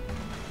me.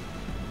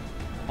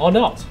 Or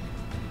not.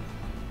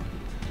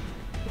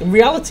 In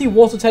reality,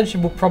 water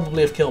tension would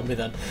probably have killed me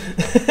then.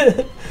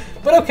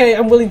 But okay,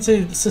 I'm willing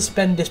to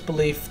suspend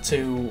disbelief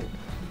to...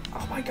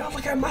 Oh my god,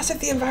 look how massive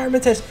the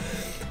environment is!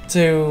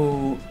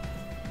 To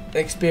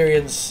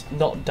experience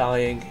not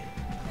dying.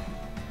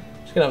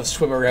 Just gonna have a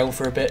swim around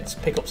for a bit,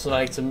 pick up some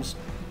items.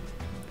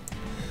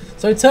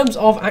 So in terms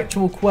of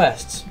actual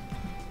quests,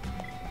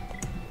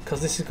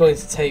 because this is going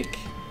to take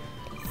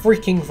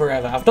freaking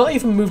forever. I've not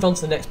even moved on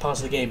to the next part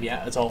of the game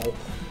yet at all.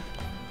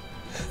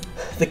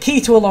 The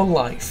key to a long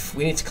life.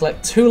 We need to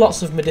collect 2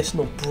 lots of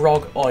medicinal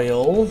brog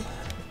oil.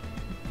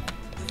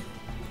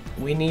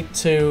 We need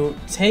to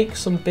take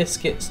some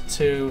biscuits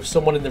to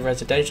someone in the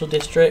residential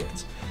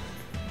district.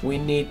 We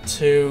need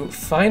to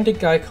find a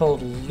guy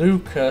called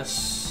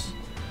Lucas,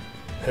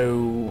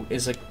 who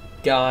is a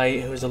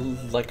guy who is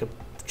like a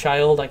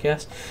child, I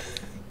guess.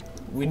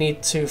 We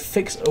need to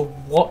fix a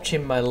watch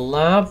in my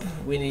lab.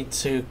 We need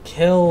to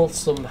kill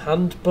some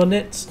hand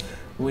bunnets.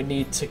 We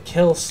need to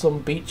kill some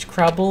beach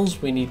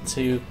crabbles. We need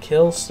to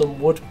kill some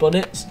wood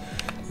bunnets.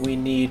 We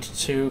need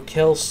to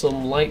kill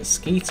some light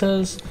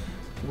skeeters.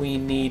 We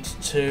need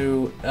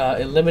to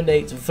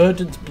eliminate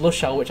Verdant's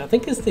blush owl, which I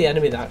think is the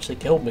enemy that actually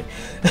killed me.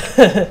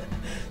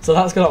 So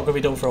that's not going to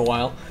be done for a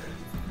while.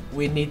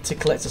 We need to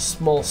collect a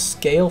small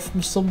scale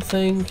from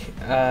something.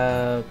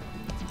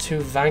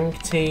 2 Vang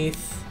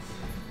teeth.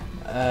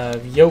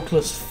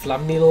 Yokeless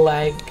flammy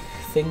leg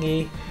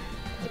thingy.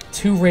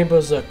 2 rainbow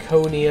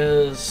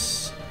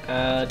zirconias.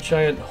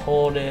 Giant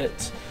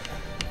hornet.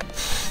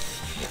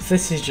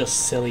 This is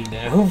just silly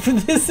now.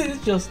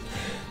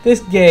 This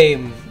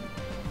game.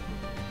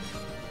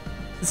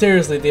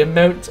 Seriously, the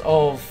amount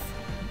of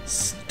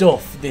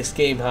stuff this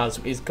game has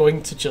is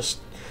going to just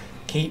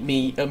keep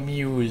me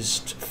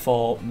amused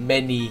for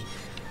many,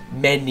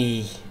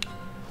 many,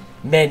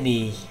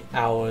 many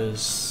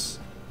hours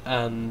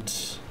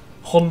and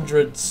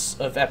hundreds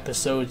of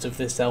episodes of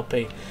this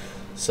LP.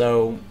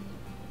 So,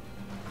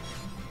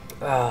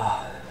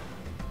 I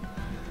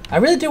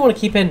really do want to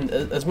keep in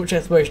as much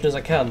exploration as I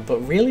can, but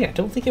really I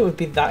don't think it would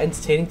be that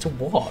entertaining to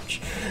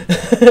watch.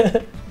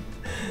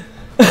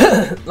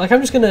 Like, I'm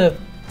just going to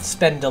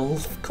spend a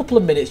couple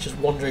of minutes just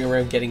wandering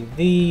around getting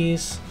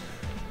these.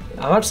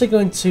 I'm actually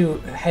going to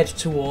head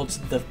towards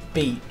the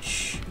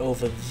beach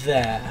over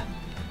there,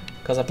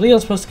 because I believe I'm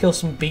supposed to kill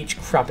some beach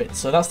crabbits.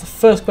 So that's the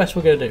first quest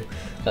we're going to do.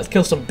 Let's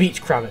kill some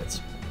beach crabbits.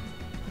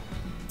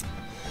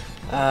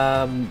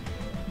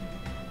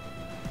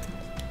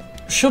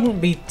 Shouldn't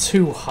be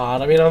too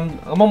hard. I mean,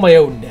 I'm on my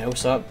own now,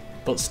 so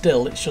but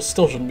still, it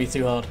still shouldn't be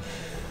too hard.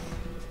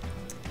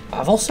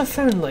 I've also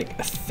found like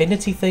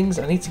affinity things.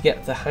 I need to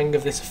get the hang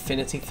of this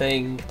affinity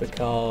thing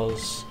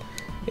because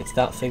it's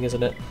that thing,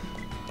 isn't it?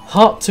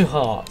 Heart to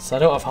heart. I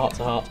don't have heart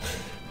to heart.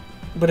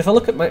 But if I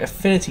look at my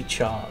affinity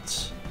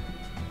chart,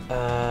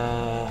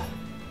 I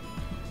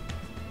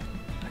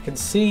can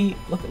see.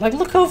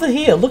 Look over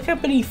here. Look how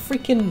many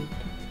freaking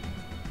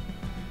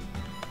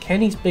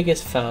Kenny's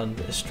biggest fan.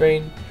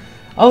 Strain.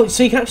 Oh,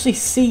 so you can actually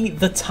see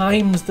the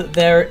times that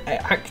they're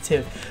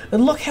active,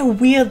 and look how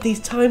weird these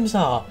times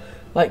are.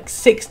 Like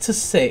 6 to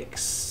 6,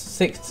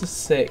 6 to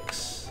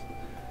 6,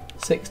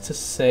 6 to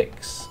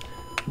 6,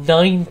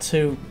 9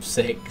 to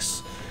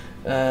 6,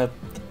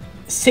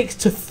 6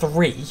 to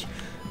 3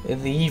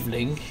 in the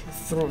evening,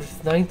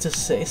 9 to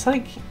 6, it's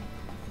like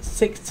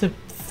 6 to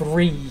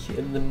 3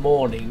 in the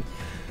morning.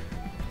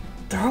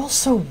 They're all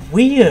so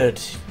weird.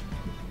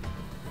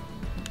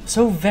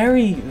 So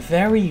very,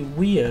 very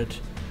weird.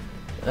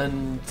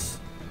 And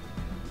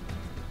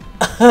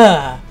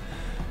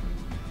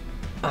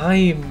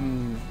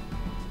I'm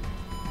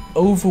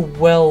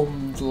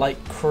overwhelmed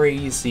like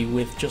crazy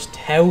with just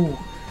how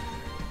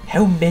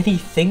many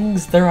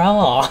things there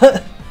are.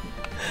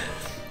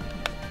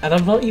 And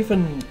I'm not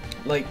even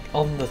like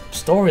on the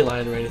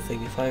storyline or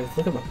anything. If I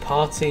look at my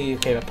party,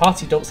 okay, my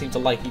party don't seem to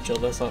like each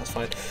other, so that's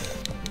fine.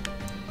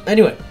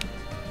 Anyway,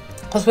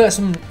 let's play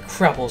some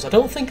Crabbles. I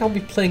don't think I'll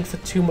be playing for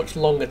too much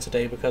longer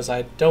today because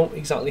I don't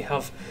exactly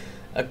have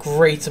a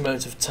great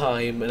amount of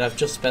time, and I've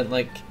just spent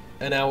like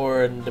an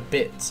hour and a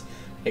bit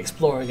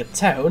exploring a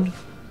town.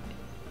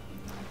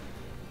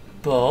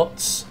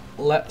 But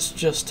let's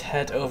just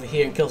head over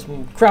here and kill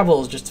some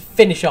Crabbles just to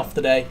finish off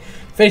the day.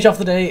 Finish off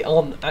the day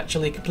on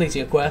actually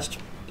completing a quest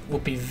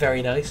would be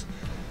very nice.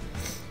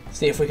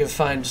 See if we can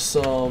find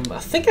some... I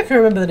think I can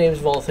remember the names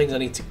of all the things I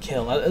need to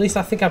kill. At least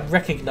I think I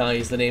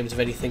recognise the names of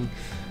anything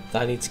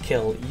that I need to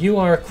kill. You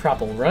are a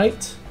Crabble,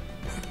 right?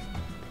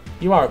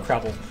 You are a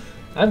Crabble.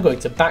 I'm going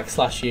to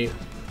backslash you.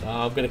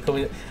 Oh, I'm going to come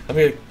in. I'm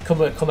going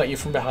to come at you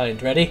from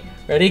behind. Ready?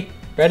 Ready?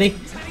 Ready?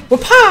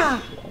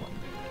 Whoop-ha!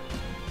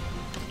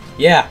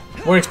 Yeah,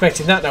 weren't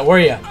expecting that now, were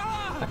you?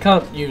 I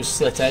can't use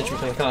Slit Edge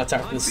because I can't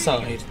attack from the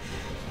side.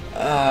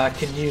 I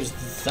can use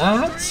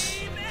that,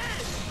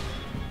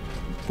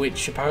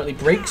 which apparently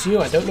breaks you.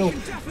 I don't know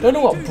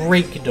what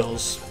break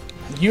does.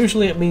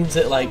 Usually it means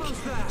it like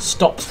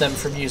stops them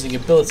from using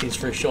abilities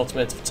for a short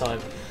amount of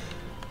time.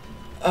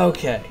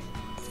 Okay,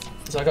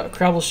 so I got a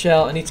Crabble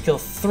Shell. I need to kill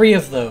 3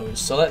 of those.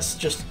 So let's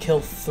just kill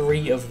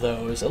 3 of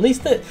those. At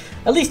least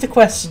the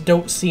quests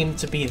don't seem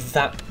to be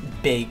that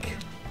big.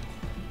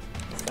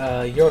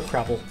 You're a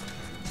Crabble.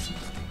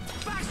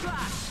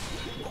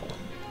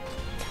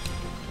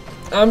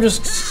 I'm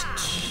just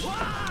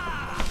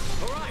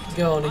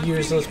going to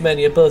use as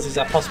many abilities as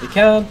I possibly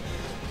can.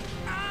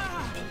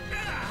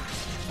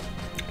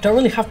 Don't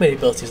really have many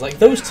abilities. Like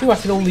those 2 I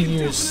can only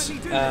use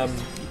at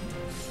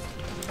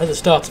the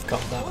start of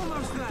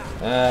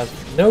combat.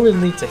 No real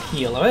need to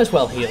heal. I might as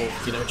well heal,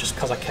 you know, just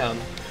because I can.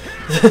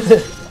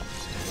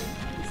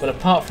 But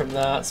apart from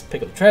that,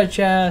 pick up the treasure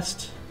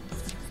chest.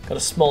 Got a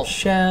small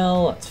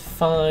shell, that's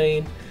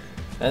fine.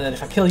 And then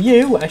if I kill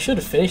you, I should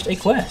have finished a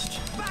quest.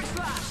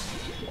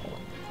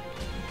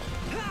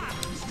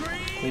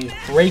 Please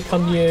break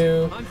on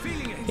you.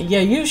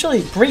 Yeah,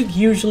 break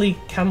usually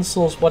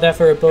cancels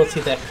whatever ability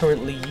they're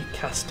currently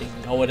casting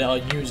or whatever, or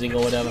using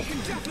or whatever.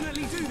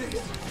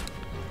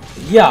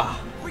 Yeah.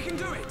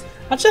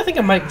 Actually, I think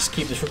I might just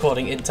keep this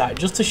recording intact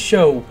just to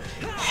show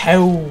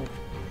how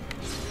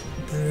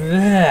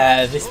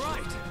this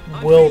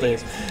world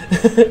is.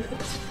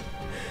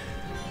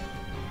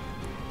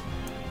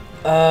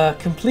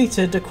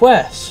 Completed a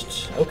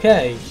quest.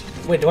 Okay.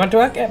 Wait, do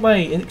I get my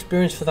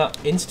experience for that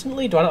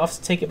instantly? Do I not have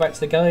to take it back to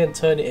the guy and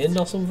turn it in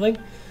or something?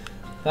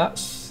 That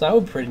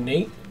would be pretty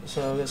neat.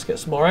 So let's get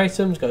some more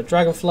items. Got a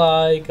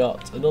dragonfly,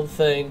 got another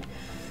thing.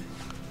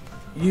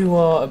 You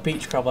are a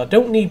beach crabble. I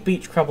don't need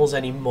beach crabbles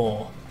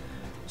anymore.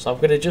 So I'm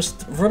going to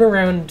just run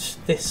around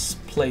this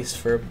place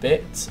for a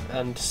bit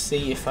and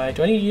see if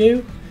do I need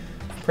you?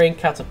 Praying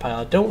caterpillar.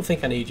 I don't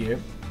think I need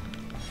you.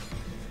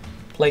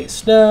 Plate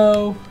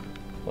snow.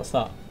 What's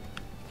that?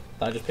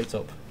 That I just picked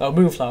up. Oh,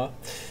 moonflower.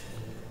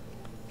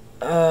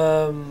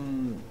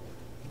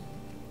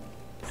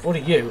 What are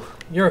you?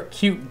 You're a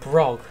cute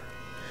brog.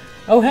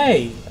 Oh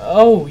hey!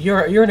 Oh,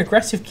 you're an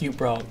aggressive cute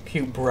brog.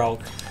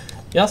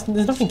 Yeah,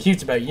 there's nothing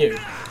cute about you.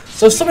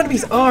 So some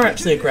enemies are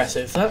actually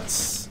aggressive.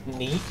 That's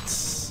neat.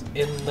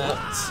 In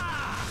that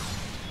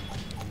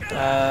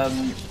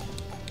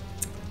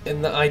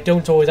I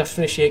don't always have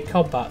to initiate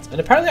combat,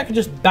 and apparently I can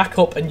just back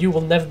up and you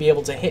will never be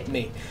able to hit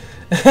me.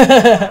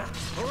 Alright,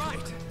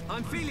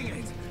 I'm feeling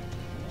it.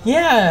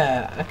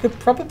 Yeah, I could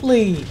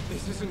probably...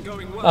 This isn't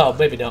going well. Oh,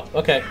 maybe not.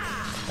 Okay,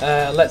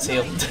 let's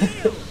heal.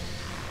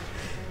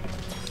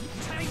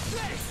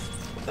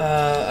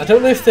 I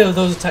don't know if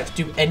those attacks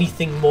do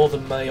anything more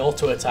than my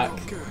auto attack.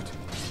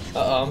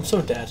 Uh-oh, I'm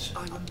so dead.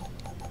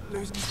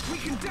 We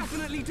can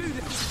definitely do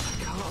this.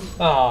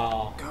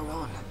 Ah. Go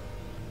on.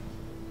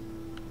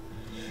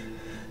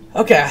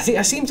 Okay,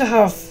 I seem to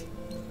have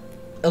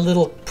a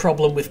little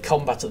problem with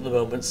combat at the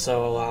moment,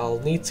 so I'll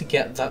need to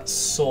get that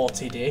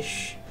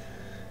sorted-ish.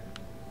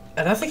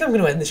 And I think I'm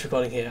going to end this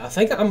recording here. I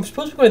think I'm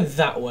supposed to be going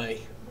that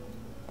way.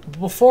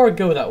 Before I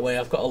go that way,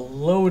 I've got a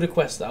load of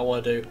quests that I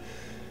want to do.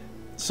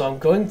 So I'm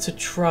going to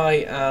try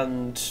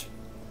and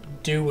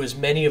do as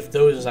many of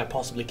those as I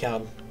possibly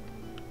can.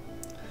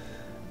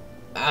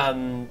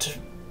 And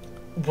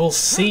we'll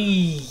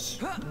see.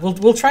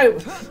 We'll try.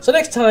 So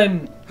next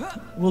time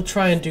we'll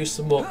try and do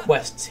some more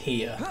quests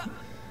here.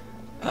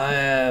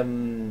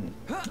 And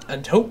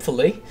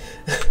hopefully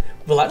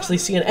we'll actually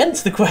see an end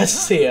to the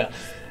quests here.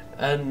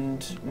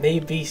 And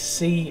maybe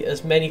see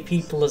as many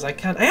people as I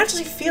can. I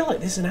actually feel like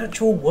this is an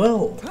actual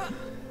world.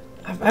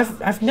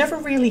 I've never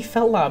really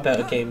felt that about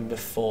a game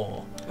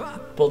before.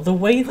 But the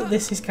way that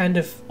this is kind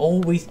of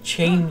always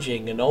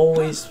changing and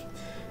always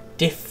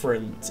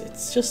different,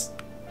 it's just,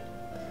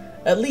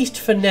 at least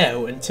for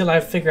now, until I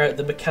figure out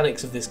the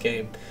mechanics of this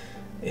game,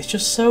 it's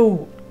just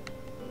so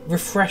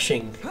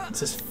refreshing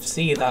to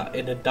see that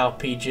in an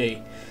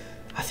RPG.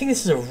 I think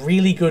this is a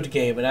really good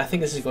game, and I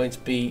think this is going to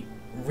be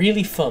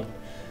really fun.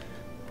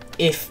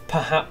 If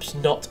perhaps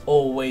not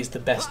always the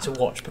best to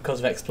watch because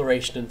of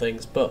exploration and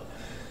things, but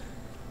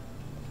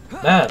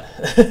man.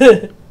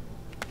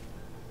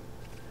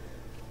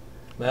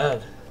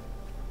 Man.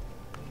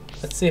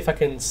 Let's see if I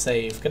can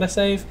save. Can I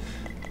save?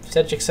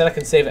 Cedric said I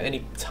can save at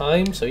any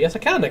time, so yes I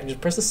can. I can just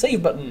press the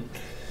save button.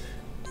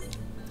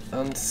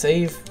 And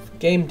save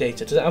game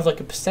data. Does it have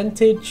like a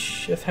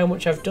percentage of how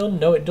much I've done?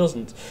 No, it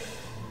doesn't.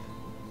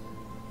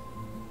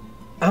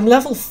 I'm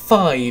level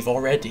 5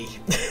 already.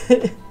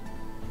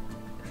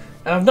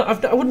 I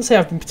wouldn't say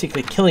I've been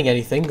particularly killing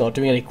anything or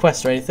doing any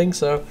quests or anything,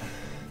 so...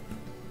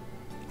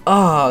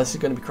 this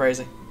is going to be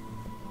crazy.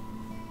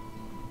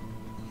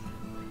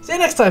 See you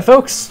next time,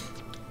 folks!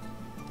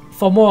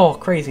 For more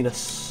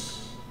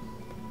craziness.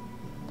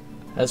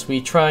 As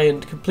we try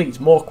and complete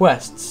more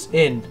quests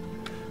in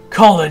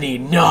Colony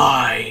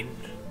 9!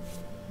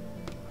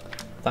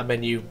 That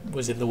menu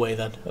was in the way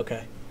then.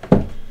 Okay.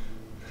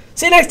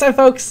 See you next time,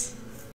 folks!